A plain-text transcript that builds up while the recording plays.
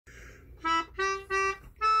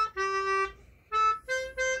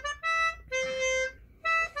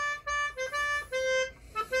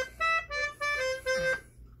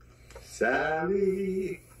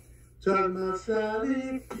Sally, talking about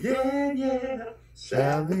Sally, yeah, yeah.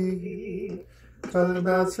 Sally, talking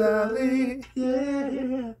about Sally,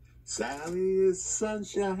 yeah. Sally is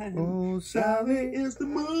sunshine. Oh, Sally is the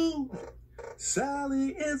moon. Sally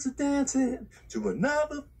is dancing to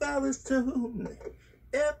another fella's tune.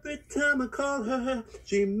 Every time I call her,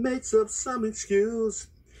 she makes up some excuse.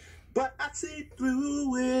 But I see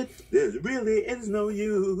through it, there really is no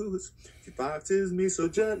use. She foxes me so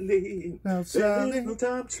gently, now Sally, there is no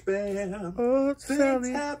time to spare. oh Things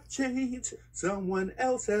Sally, have changed, someone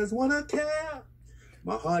else has wanna care.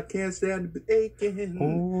 My heart can't stand the aching,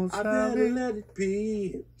 oh I better Sally, let it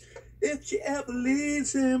be. If she ever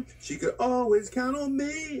leaves him, she could always count on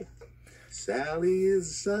me. Sally is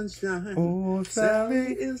the sunshine, oh Sally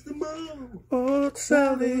Sally, is the moon. oh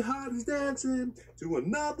Sally Sally, heart is dancing to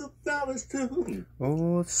another fella's tune.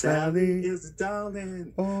 oh Sally Sally, is the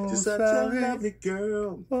darling, oh she's such Sally, a lovely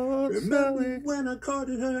girl. oh Remember Sally, when I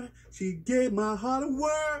courted her, she gave my heart a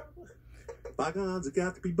whirl. Bygones have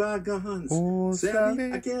got to be bygones. oh Sally,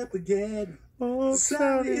 Sally, I can't forget. oh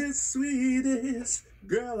Sally Sally, is sweetest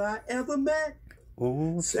girl I ever met.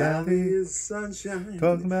 oh Sally Sally, is sunshine.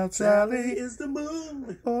 talking about Sally Sally, is the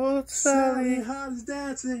moon. oh Sally Sally, heart is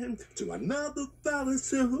dancing to another fella's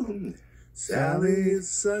tune. Sally is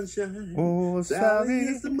sunshine. oh Sally Sally,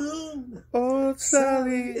 is the moon. oh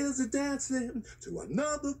Sally Sally, is dancing to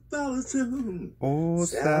another fella's tune. oh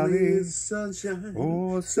Sally Sally, is sunshine.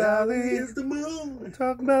 oh Sally Sally, is the moon.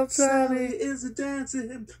 talking about Sally Sally. is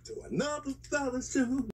dancing to another fella's tune.